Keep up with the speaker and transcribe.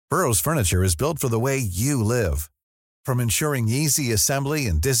Burrow's furniture is built for the way you live. From ensuring easy assembly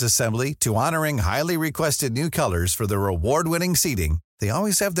and disassembly to honoring highly requested new colors for their award-winning seating, they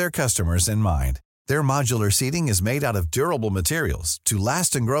always have their customers in mind. Their modular seating is made out of durable materials to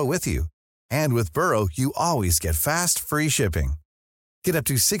last and grow with you. And with Burrow, you always get fast, free shipping. Get up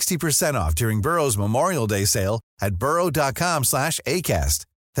to 60% off during Burrow's Memorial Day sale at burrow.com/ACAST.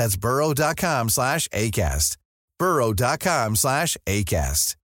 That's burrow.com/ACAST.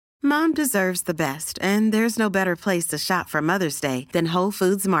 burrow.com/ACAST. Mom deserves the best, and there's no better place to shop for Mother's Day than Whole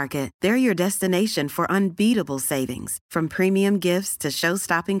Foods Market. They're your destination for unbeatable savings, from premium gifts to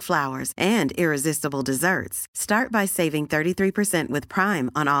show-stopping flowers and irresistible desserts. Start by saving 33% with Prime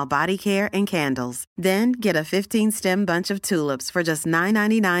on all body care and candles. Then get a 15-stem bunch of tulips for just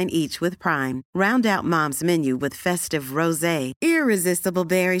 $9.99 each with Prime. Round out Mom's menu with festive rosé, irresistible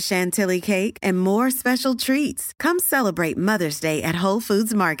berry chantilly cake, and more special treats. Come celebrate Mother's Day at Whole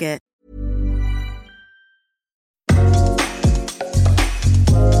Foods Market.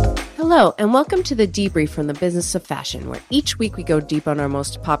 Hello, and welcome to the debrief from the business of fashion, where each week we go deep on our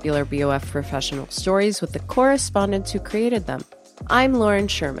most popular BOF professional stories with the correspondents who created them. I'm Lauren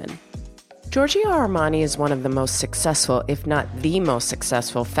Sherman. Giorgio Armani is one of the most successful, if not the most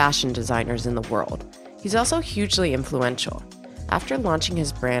successful, fashion designers in the world. He's also hugely influential. After launching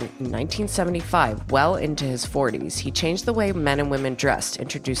his brand in 1975, well into his 40s, he changed the way men and women dressed,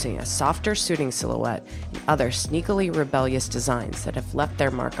 introducing a softer suiting silhouette and other sneakily rebellious designs that have left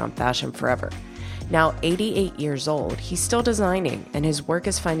their mark on fashion forever. Now 88 years old, he's still designing, and his work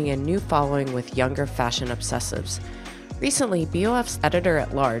is finding a new following with younger fashion obsessives. Recently, BOF's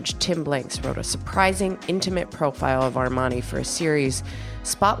editor-at-large, Tim Blanks, wrote a surprising, intimate profile of Armani for a series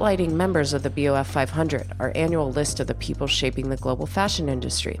spotlighting members of the BOF 500, our annual list of the people shaping the global fashion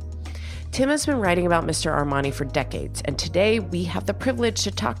industry. Tim has been writing about Mr. Armani for decades, and today we have the privilege to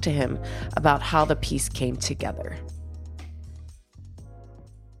talk to him about how the piece came together.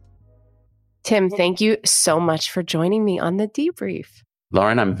 Tim, thank you so much for joining me on the debrief.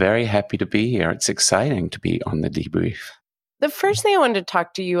 Lauren, I'm very happy to be here. It's exciting to be on the debrief. The first thing I wanted to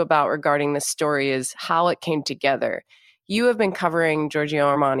talk to you about regarding this story is how it came together. You have been covering Giorgio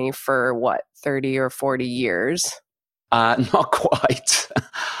Armani for, 30 or 40 years? Not quite.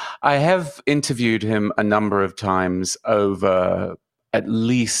 I have interviewed him a number of times over at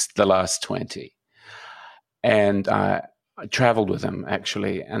least the last 20. And I traveled with him,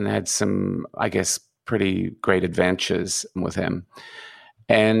 actually, and had some, I guess, pretty great adventures with him.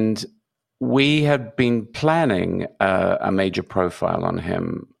 And we had been planning a major profile on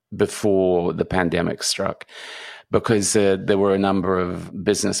him before the pandemic struck, because there were a number of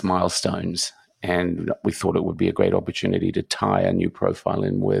business milestones, and we thought it would be a great opportunity to tie a new profile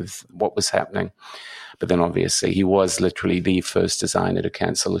in with what was happening. But then obviously he was literally the first designer to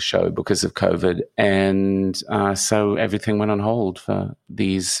cancel a show because of COVID. And so everything went on hold for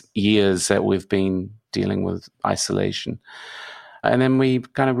these years that we've been dealing with isolation. And then we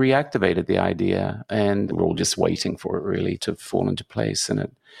kind of reactivated the idea, and we're all just waiting for it really to fall into place. And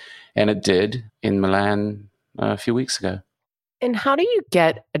it did in Milan a few weeks ago. And how do you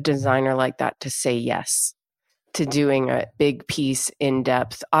get a designer like that to say yes to doing a big piece in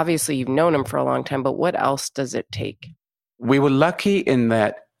depth? Obviously, you've known him for a long time, but what else does it take? We were lucky in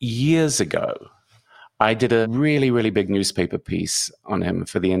that years ago, I did a really, really big newspaper piece on him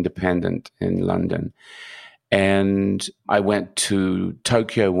for The Independent in London. And I went to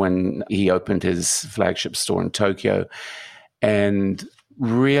Tokyo when he opened his flagship store in Tokyo, and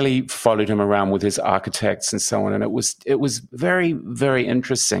really followed him around with his architects and so on. And it was very, very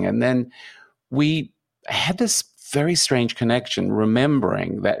interesting. And then we had this very strange connection,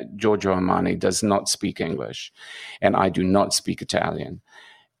 remembering that Giorgio Armani does not speak English, and I do not speak Italian.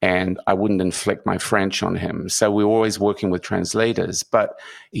 And I wouldn't inflict my French on him. So we were always working with translators, but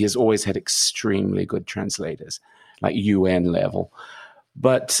he has always had extremely good translators, like UN level.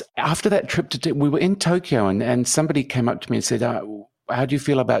 But after that trip we were in Tokyo, and somebody came up to me and said, how do you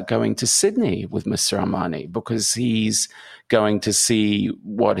feel about going to Sydney with Mr. Armani? Because he's going to see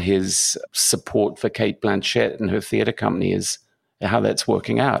what his support for Kate Blanchett and her theater company is, how that's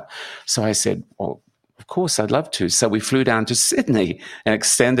working out. So I said, well, of course, I'd love to. So we flew down to Sydney and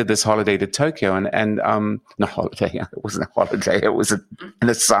extended this holiday to Tokyo. And not holiday, it wasn't a holiday. It was an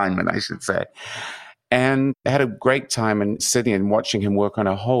assignment, I should say. And I had a great time in Sydney and watching him work on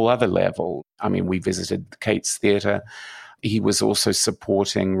a whole other level. I mean, we visited Kate's theater. He was also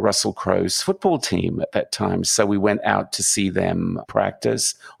supporting Russell Crowe's football team at that time. So we went out to see them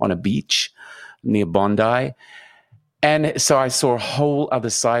practice on a beach near Bondi. And so I saw a whole other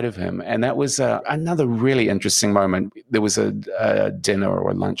side of him. And that was another really interesting moment. There was a dinner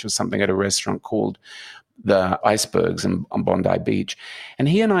or a lunch or something at a restaurant called the Icebergs on Bondi Beach. And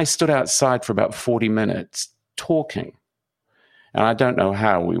he and I stood outside for about 40 minutes talking. And I don't know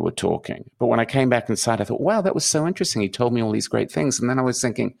how we were talking. But when I came back inside, I thought, wow, that was so interesting. He told me all these great things. And then I was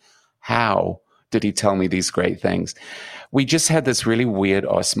thinking, how did he tell me these great things? We just had this really weird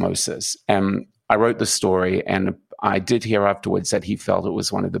osmosis. And I wrote the story, and I did hear afterwards that he felt it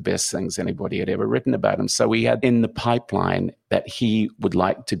was one of the best things anybody had ever written about him. So we had in the pipeline that he would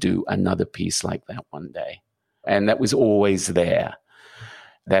like to do another piece like that one day. And that was always there.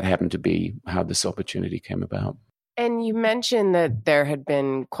 That happened to be how this opportunity came about. And you mentioned that there had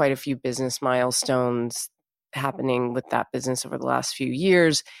been quite a few business milestones happening with that business over the last few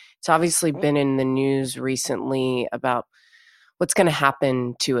years. It's obviously been in the news recently about what's going to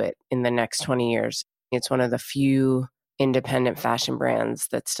happen to it in the next 20 years. It's one of the few independent fashion brands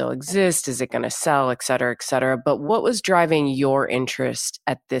that still exist. Is it going to sell, et cetera, et cetera? But what was driving your interest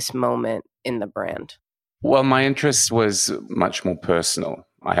at this moment in the brand? Well, my interest was much more personal.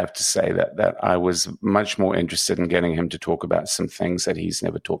 I have to say that I was much more interested in getting him to talk about some things that he's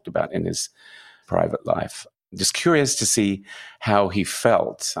never talked about in his private life. Just curious to see how he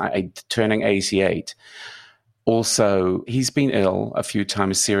felt. Turning 88. Also, he's been ill a few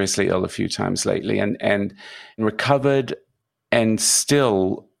times, seriously ill a few times lately, and recovered and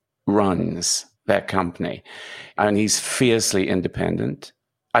still runs that company. And he's fiercely independent.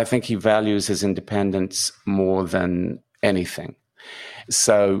 I think he values his independence more than anything.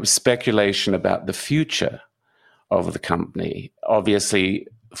 So speculation about the future of the company, obviously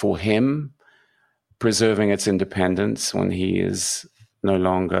for him, preserving its independence when he is no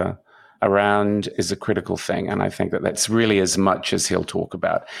longer around is a critical thing. And I think that that's really as much as he'll talk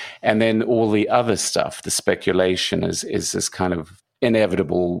about. And then all the other stuff, the speculation is this kind of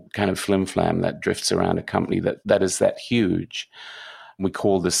inevitable kind of flim-flam that drifts around a company that is that huge. We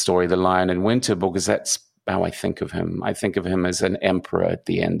call this story The Lion in Winter because that's how I think of him. I think of him as an emperor at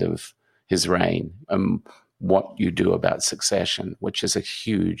the end of his reign. What you do about succession, which is a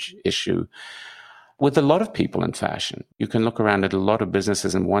huge issue with a lot of people in fashion. You can look around at a lot of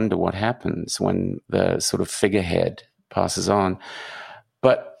businesses and wonder what happens when the sort of figurehead passes on.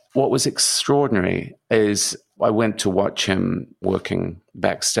 But what was extraordinary is I went to watch him working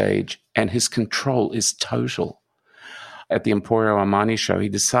backstage, and his control is total. At the Emporio Armani show, he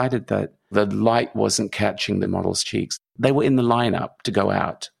decided that the light wasn't catching the models' cheeks. They were in the lineup to go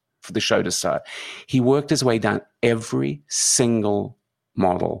out for the show to start. He worked his way down every single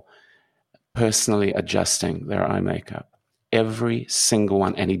model, personally adjusting their eye makeup, every single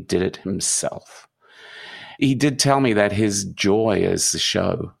one, and he did it himself. He did tell me that his joy is the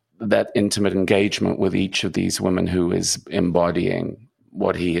show, that intimate engagement with each of these women who is embodying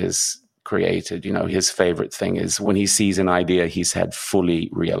what he has created. You know, his favorite thing is when he sees an idea he's had fully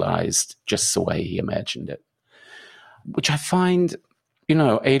realized just the way he imagined it, which I find,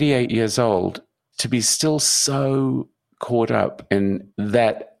 88 years old, to be still so caught up in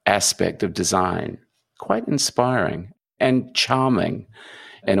that aspect of design, quite inspiring and charming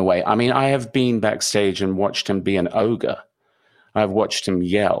in a way. I mean, I have been backstage and watched him be an ogre. I've watched him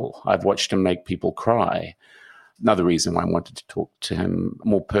yell. I've watched him make people cry. Another reason why I wanted to talk to him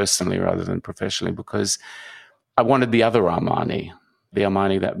more personally rather than professionally, because I wanted the other Armani, the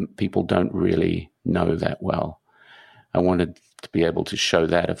Armani that people don't really know that well. I wanted to be able to show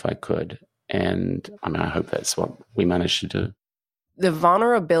that if I could. And I hope that's what we managed to do. The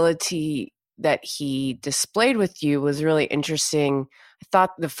vulnerability that he displayed with you was really interesting. I thought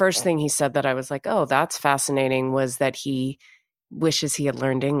the first thing he said that I was like, oh, that's fascinating, was that he wishes he had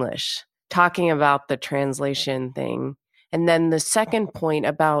learned English, talking about the translation thing. And then the second point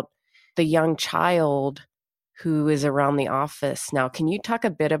about the young child who is around the office now. Can you talk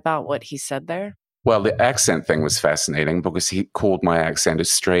a bit about what he said there? Well, the accent thing was fascinating because he called my accent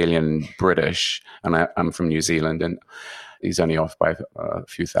Australian British, and I'm from New Zealand, and he's only off by a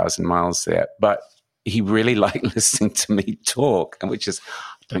few thousand miles there. But he really liked listening to me talk, which is,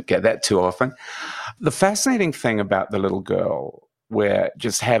 I don't get that too often. The fascinating thing about the little girl, where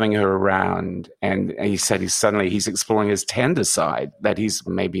just having her around, and he said he's exploring his tender side that he's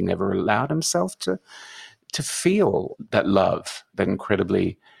maybe never allowed himself to feel, that love, that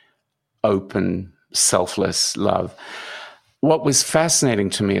incredibly open, selfless love. What was fascinating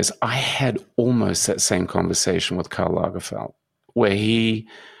to me is I had almost that same conversation with Karl Lagerfeld, where he,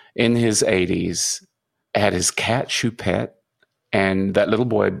 in his 80s, had his cat Choupette, and that little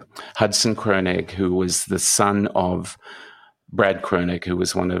boy, Hudson Kroenig, who was the son of Brad Kroenig, who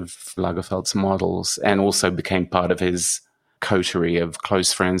was one of Lagerfeld's models and also became part of his coterie of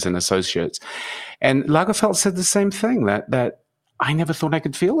close friends and associates. And Lagerfeld said the same thing, that I never thought I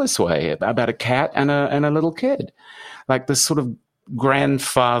could feel this way about a cat and a little kid, like this sort of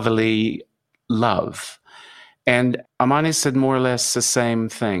grandfatherly love. And Armani said more or less the same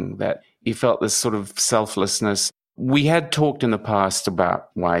thing, that he felt this sort of selflessness. We had talked in the past about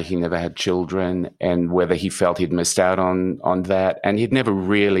why he never had children and whether he felt he'd missed out on that. And he'd never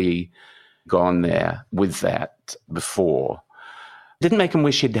really gone there with that before. Didn't make him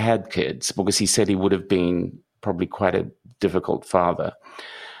wish he'd had kids, because he said he would have been probably quite a difficult father.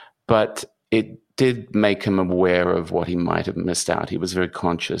 But it did make him aware of what he might have missed out. He was very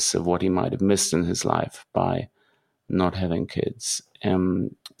conscious of what he might have missed in his life by not having kids.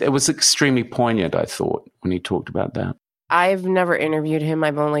 It was extremely poignant, I thought, when he talked about that. I've never interviewed him.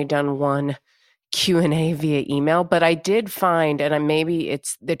 I've only done one Q&A via email, but I did find, and maybe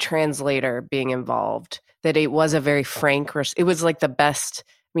it's the translator being involved, that it was a very frank, it was like the best.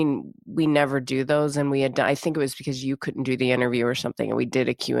 I mean, we never do those, and we had done, I think it was because you couldn't do the interview or something, and we did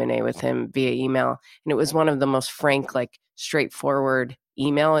a Q&A with him via email, and it was one of the most frank, like straightforward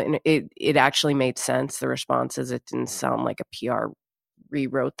email, and it actually made sense, the responses. It didn't sound like a PR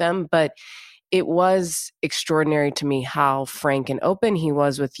rewrote them, but it was extraordinary to me how frank and open he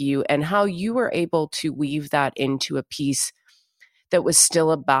was with you, and how you were able to weave that into a piece that was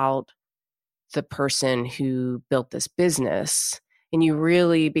still about the person who built this business. And you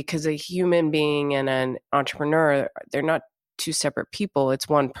really, because a human being and an entrepreneur, they're not two separate people. It's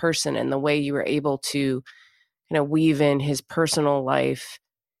one person. And the way you were able to kind of weave in his personal life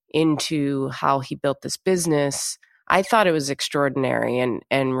into how he built this business, I thought it was extraordinary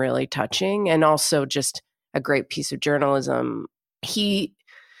and really touching, and also just a great piece of journalism. He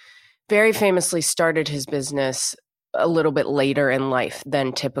very famously started his business a little bit later in life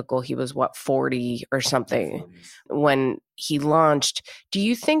than typical. He was 40 or something when he launched. Do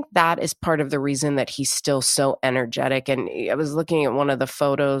you think that is part of the reason that he's still so energetic? And I was looking at one of the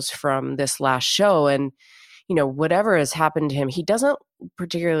photos from this last show, and whatever has happened to him, he doesn't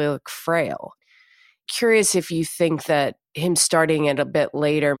particularly look frail. Curious if you think that him starting it a bit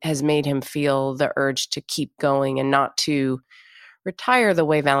later has made him feel the urge to keep going and not to retire the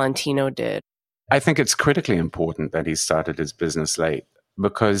way Valentino did. I think it's critically important that he started his business late,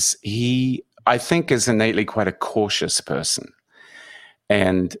 because he, I think, is innately quite a cautious person.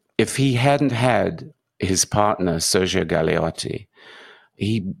 And if he hadn't had his partner, Sergio Galeotti,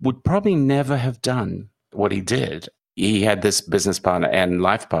 he would probably never have done what he did. He had this business partner and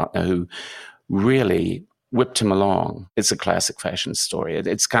life partner who really whipped him along. It's a classic fashion story.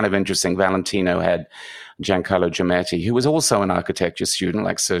 It's kind of interesting. Valentino had Giancarlo Giamatti, who was also an architecture student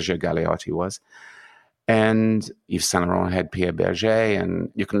like Sergio Galeotti was. And Yves Saint Laurent had Pierre Berger.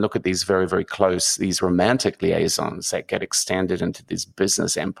 And you can look at these very, very close, these romantic liaisons that get extended into these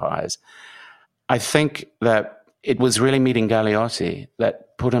business empires. I think that it was really meeting Galeotti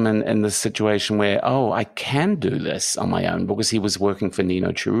that put him in this situation where, I can do this on my own, because he was working for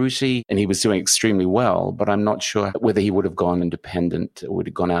Nino Cerruti and he was doing extremely well, but I'm not sure whether he would have gone independent or would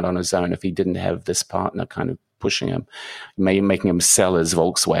have gone out on his own if he didn't have this partner kind of pushing him, making him sell his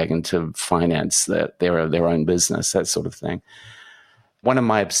Volkswagen to finance their own business, that sort of thing. One of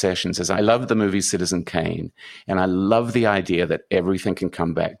my obsessions is I love the movie Citizen Kane, and I love the idea that everything can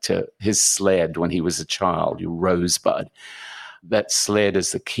come back to his sled when he was a child, Rosebud. That sled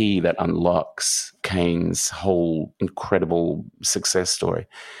is the key that unlocks Kane's whole incredible success story.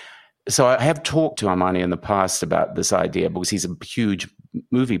 So I have talked to Armani in the past about this idea, because he's a huge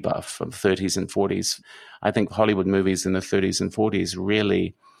movie buff of 30s and 40s. I think Hollywood movies in the 30s and 40s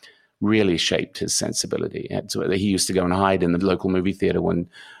really shaped his sensibility. He used to go and hide in the local movie theater when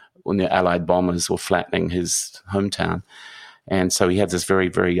the Allied bombers were flattening his hometown. And so he had this very,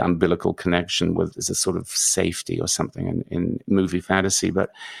 very umbilical connection with as a sort of safety or something in movie fantasy. But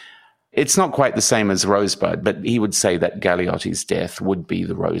it's not quite the same as Rosebud, but he would say that Galeotti's death would be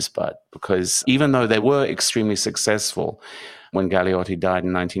the Rosebud, because even though they were extremely successful when Galeotti died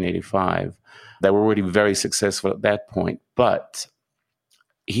in 1985, they were already very successful at that point. But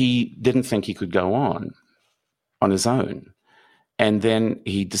he didn't think he could go on his own. And then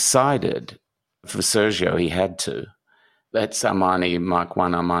he decided, for Sergio, he had to. That's Armani Mark I,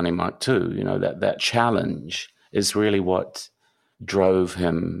 Armani Mark II. That challenge is really what drove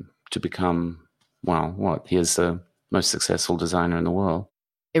him to become, he is the most successful designer in the world.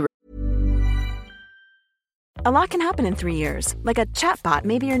 A lot can happen in 3 years, like a chatbot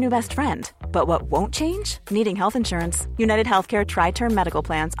may be your new best friend. But what won't change? Needing health insurance. United Healthcare Tri-Term Medical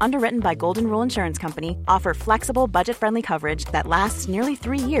Plans, underwritten by Golden Rule Insurance Company, offer flexible, budget-friendly coverage that lasts nearly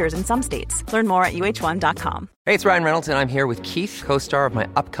 3 years in some states. Learn more at uh1.com. Hey, it's Ryan Reynolds, and I'm here with Keith, co-star of my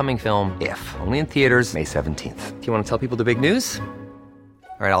upcoming film, If, only in theaters May 17th. Do you want to tell people the big news?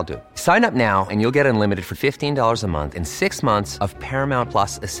 All right, I'll do it. Sign up now and you'll get unlimited for $15 a month and 6 months of Paramount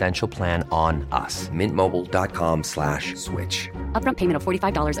Plus Essential Plan on us. MintMobile.com/switch. Upfront payment of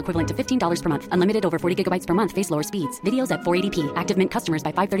 $45 equivalent to $15 per month. Unlimited over 40 gigabytes per month. Face lower speeds. Videos at 480p. Active Mint customers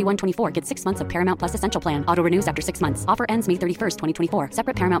by 531.24 get 6 months of Paramount Plus Essential Plan. Auto renews after 6 months. Offer ends May 31st, 2024.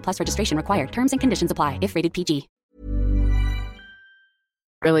 Separate Paramount Plus registration required. Terms and conditions apply if rated PG.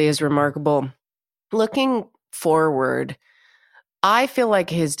 Really is remarkable. Looking forward, I feel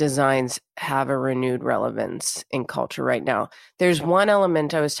like his designs have a renewed relevance in culture right now. There's one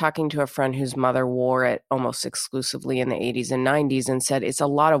element. I was talking to a friend whose mother wore it almost exclusively in the 80s and 90s and said it's a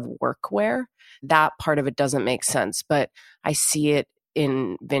lot of workwear. That part of it doesn't make sense, but I see it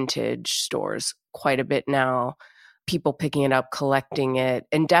in vintage stores quite a bit now. People picking it up, collecting it,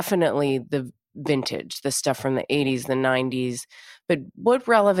 and definitely the vintage, the stuff from the 80s, the 90s. But what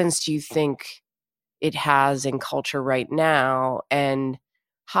relevance do you think it has in culture right now, and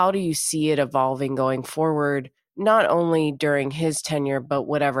how do you see it evolving going forward, not only during his tenure, but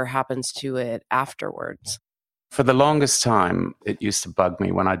whatever happens to it afterwards? For the longest time, it used to bug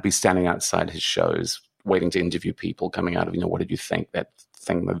me when I'd be standing outside his shows, waiting to interview people coming out of, what did you think? That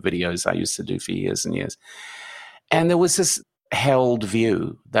thing, the videos I used to do for years and years. And there was this held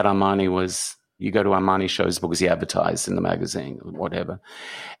view that Armani was, you go to Armani shows because he advertised in the magazine or whatever.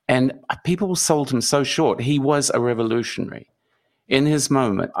 And people sold him so short. He was a revolutionary. In his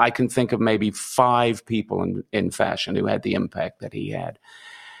moment, I can think of maybe 5 people in fashion who had the impact that he had.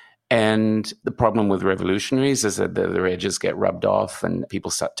 And the problem with revolutionaries is that their edges get rubbed off and people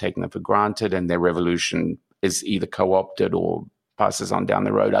start taking them for granted, and their revolution is either co-opted or passes on down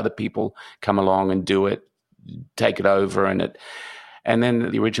the road. Other people come along and do it, take it over, and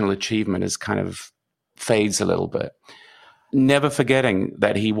then the original achievement is kind of fades a little bit. Never forgetting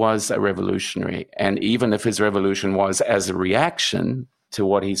that he was a revolutionary. And even if his revolution was as a reaction to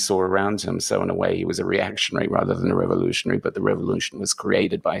what he saw around him, so in a way he was a reactionary rather than a revolutionary, but the revolution was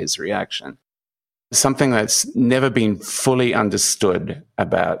created by his reaction. Something that's never been fully understood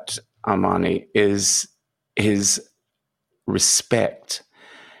about Armani is his respect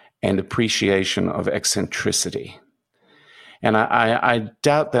and appreciation of eccentricity. And I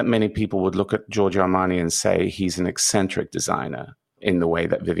doubt that many people would look at Giorgio Armani and say he's an eccentric designer in the way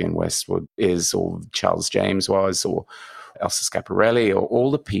that Vivienne Westwood is, or Charles James was, or Elsa Schiaparelli, or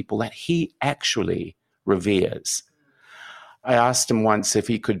all the people that he actually reveres. I asked him once if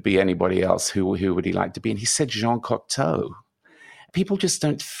he could be anybody else, who would he like to be? And he said Jean Cocteau. People just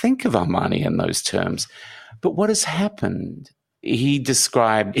don't think of Armani in those terms. But what has happened? He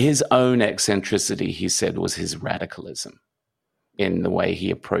described his own eccentricity, he said, was his radicalism in the way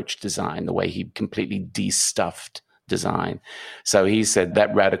he approached design, the way he completely de-stuffed design. So he said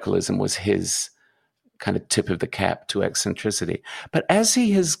that radicalism was his kind of tip of the cap to eccentricity. But as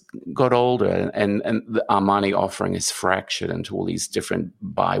he has got older and the Armani offering is fractured into all these different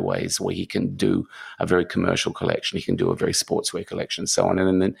byways where he can do a very commercial collection, he can do a very sportswear collection, so on.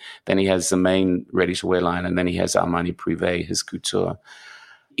 And then he has the main ready-to-wear line, and then he has Armani Privé, his couture.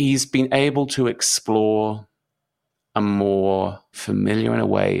 He's been able to explore a more familiar, in a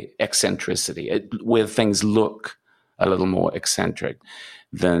way, eccentricity, where things look a little more eccentric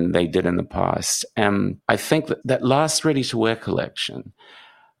than they did in the past. I think that last ready-to-wear collection,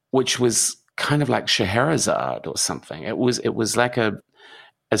 which was kind of like Scheherazade or something, it was like a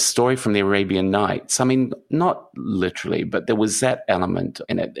story from the Arabian Nights. I mean, not literally, but there was that element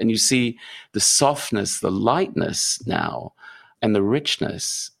in it. And you see the softness, the lightness now, and the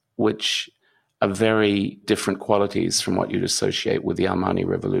richness, which are very different qualities from what you'd associate with the Armani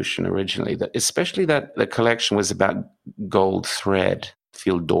Revolution originally. Especially that the collection was about gold thread,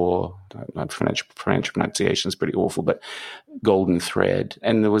 fil d'or. French pronunciation is pretty awful, but golden thread.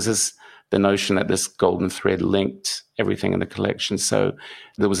 And there was the notion that this golden thread linked everything in the collection. So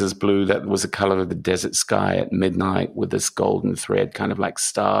there was this blue that was the color of the desert sky at midnight with this golden thread, kind of like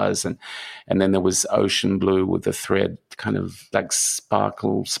stars. And then there was ocean blue with the thread kind of like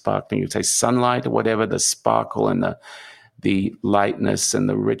sparkling, you'd say sunlight or whatever. The sparkle and the lightness and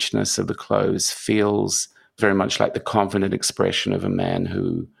the richness of the clothes feels very much like the confident expression of a man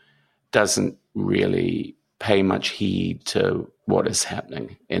who doesn't really pay much heed to what is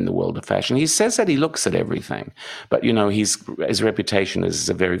happening in the world of fashion. He says that he looks at everything, but his reputation is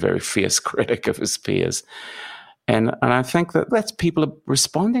a very, very fierce critic of his peers. And I think that's people are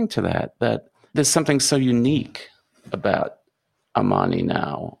responding to that there's something so unique about Armani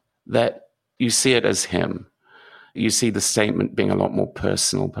now that you see it as him. You see the statement being a lot more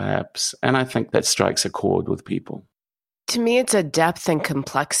personal, perhaps. And I think that strikes a chord with people. To me, it's a depth and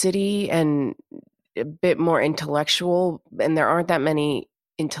complexity and a bit more intellectual. And there aren't that many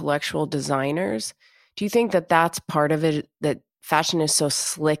intellectual designers. Do you think that that's part of it, that fashion is so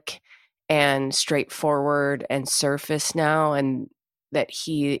slick and straightforward and surface now, and that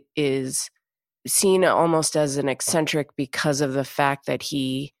he is seen almost as an eccentric because of the fact that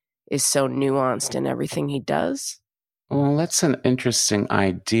he is so nuanced in everything he does? Well, that's an interesting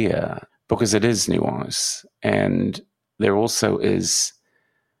idea because it is nuance. And there also is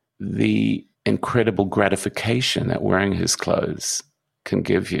the incredible gratification that wearing his clothes can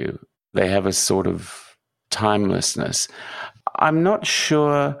give you. They have a sort of timelessness. I'm not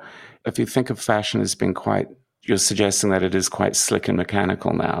sure if you think of fashion as being you're suggesting that it is quite slick and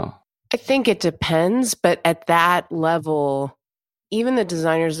mechanical now. I think it depends, but at that level, even the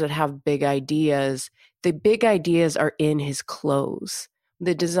designers that have big ideas, the big ideas are in his clothes.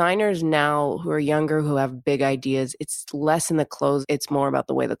 The designers now who are younger, who have big ideas, it's less in the clothes. It's more about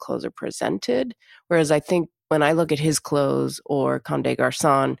the way the clothes are presented. Whereas I think when I look at his clothes or Comme des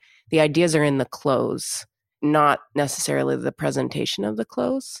Garçons, the ideas are in the clothes, not necessarily the presentation of the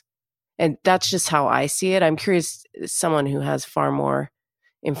clothes. And that's just how I see it. I'm curious, someone who has far more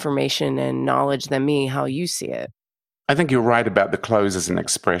information and knowledge than me, how you see it. I think you're right about the clothes as an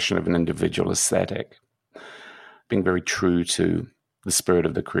expression of an individual aesthetic, being very true to the spirit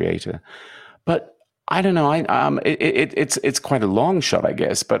of the creator. But I don't know. It's quite a long shot, I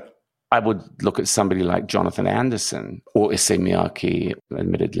guess. But I would look at somebody like Jonathan Anderson or Issey Miyake.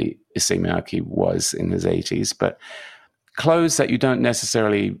 Admittedly, Issey Miyake was in his 80s, but clothes that you don't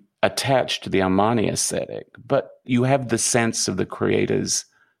necessarily attach to the Armani aesthetic, but you have the sense of the creator's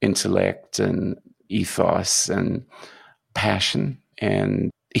intellect and ethos and passion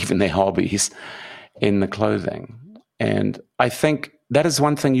and even their hobbies in the clothing. And I think that is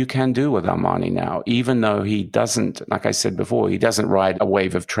one thing you can do with Armani now, even though he doesn't, like I said before, he doesn't ride a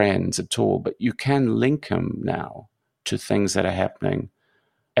wave of trends at all, but you can link him now to things that are happening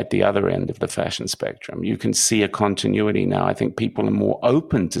at the other end of the fashion spectrum. You can see a continuity now. I think people are more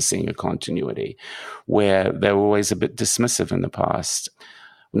open to seeing a continuity where they were always a bit dismissive in the past.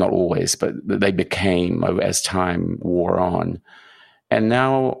 Not always, but they became as time wore on. And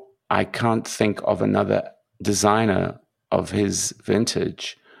now I can't think of another designer of his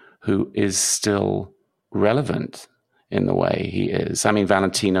vintage who is still relevant in the way he is. I mean,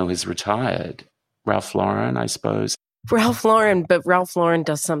 Valentino has retired. Ralph Lauren, I suppose. Ralph Lauren, but Ralph Lauren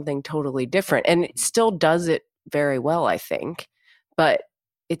does something totally different, and it still does it very well, I think. But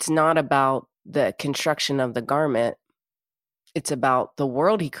it's not about the construction of the garment. It's about the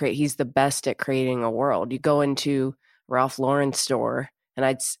world he creates. He's the best at creating a world. You go into Ralph Lauren store,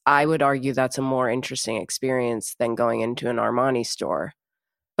 and I would argue that's a more interesting experience than going into an Armani store.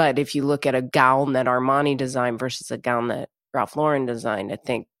 But if you look at a gown that Armani designed versus a gown that Ralph Lauren designed, I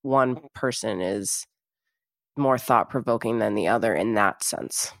think one person is more thought-provoking than the other in that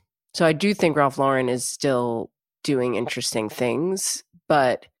sense. So I do think Ralph Lauren is still doing interesting things,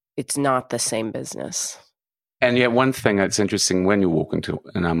 but it's not the same business. And yet one thing that's interesting when you walk into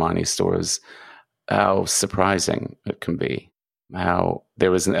an Armani store is how surprising it can be, how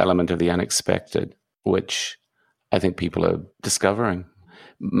there is an element of the unexpected, which I think people are discovering.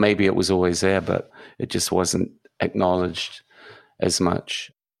 Maybe it was always there, but it just wasn't acknowledged as much.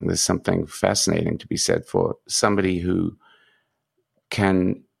 There's something fascinating to be said for somebody who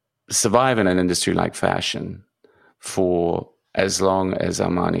can survive in an industry like fashion for as long as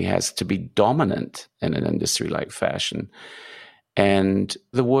Armani has, to be dominant in an industry like fashion. And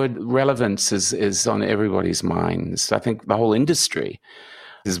the word relevance is on everybody's minds. I think the whole industry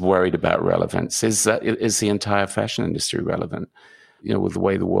is worried about relevance. Is the entire fashion industry relevant? You know, with the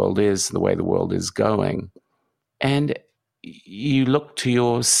way the world is going. And you look to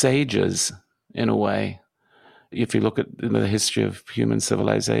your sages in a way. If you look at the history of human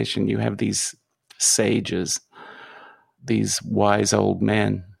civilization, you have these sages, these wise old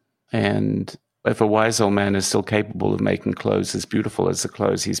men. And if a wise old man is still capable of making clothes as beautiful as the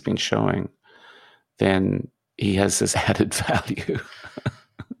clothes he's been showing, then he has this added value.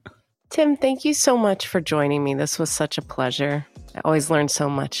 Tim, thank you so much for joining me. This was such a pleasure. I always learn so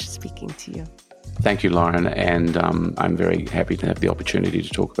much speaking to you. Thank you, Lauren. And I'm very happy to have the opportunity to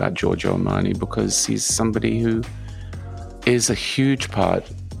talk about Giorgio Armani because he's somebody who is a huge part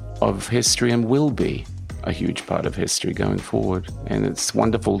of history and will be a huge part of history going forward. And it's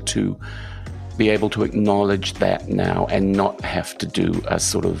wonderful to be able to acknowledge that now and not have to do a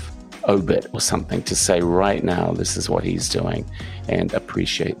sort of obit or something to say right now, this is what he's doing, and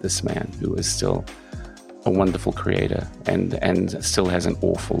appreciate this man who is still a wonderful creator and still has an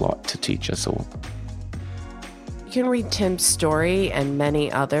awful lot to teach us all. You can read Tim's story and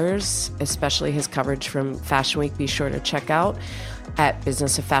many others, especially his coverage from Fashion Week. Be sure to check out at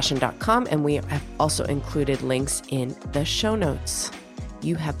businessoffashion.com, and we have also included links in the show notes.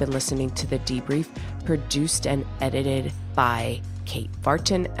 You have been listening to The Debrief, produced and edited by Kate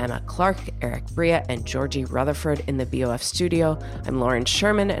Barton, Emma Clark, Eric Bria, and Georgie Rutherford in the BOF studio. I'm Lauren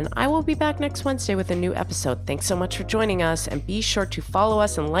Sherman, and I will be back next Wednesday with a new episode. Thanks so much for joining us, and be sure to follow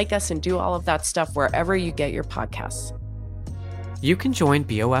us and like us and do all of that stuff wherever you get your podcasts. You can join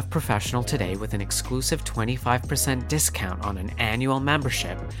BOF Professional today with an exclusive 25% discount on an annual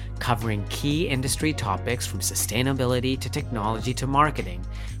membership covering key industry topics from sustainability to technology to marketing,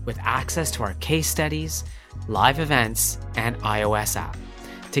 with access to our case studies, live events, and iOS app.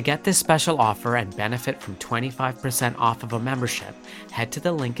 To get this special offer and benefit from 25% off of a membership, head to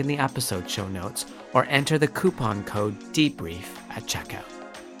the link in the episode show notes or enter the coupon code DEBRIEF at checkout.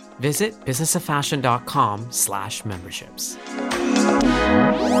 Visit businessoffashion.com/memberships.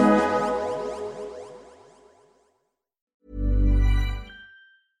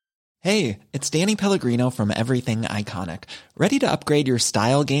 Hey, it's Danny Pellegrino from Everything Iconic. Ready to upgrade your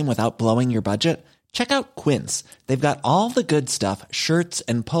style game without blowing your budget? Check out Quince. They've got all the good stuff, shirts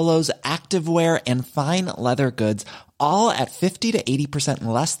and polos, activewear, and fine leather goods, all at 50 to 80%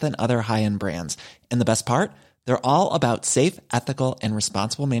 less than other high-end brands. And the best part? They're all about safe, ethical, and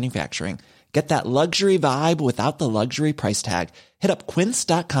responsible manufacturing. Get that luxury vibe without the luxury price tag. Hit up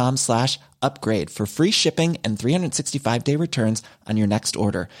quince.com/upgrade for free shipping and 365-day returns on your next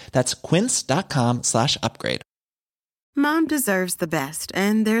order. That's quince.com/upgrade. Mom deserves the best,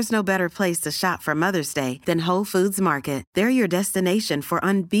 and there's no better place to shop for Mother's Day than Whole Foods Market. They're your destination for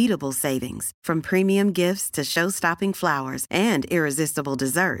unbeatable savings, from premium gifts to show-stopping flowers and irresistible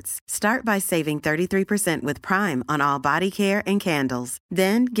desserts. Start by saving 33% with Prime on all body care and candles.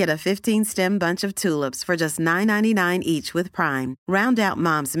 Then get a 15-stem bunch of tulips for just $9.99 each with Prime. Round out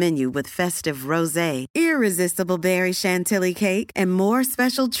Mom's menu with festive rosé, irresistible berry chantilly cake, and more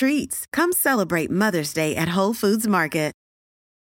special treats. Come celebrate Mother's Day at Whole Foods Market.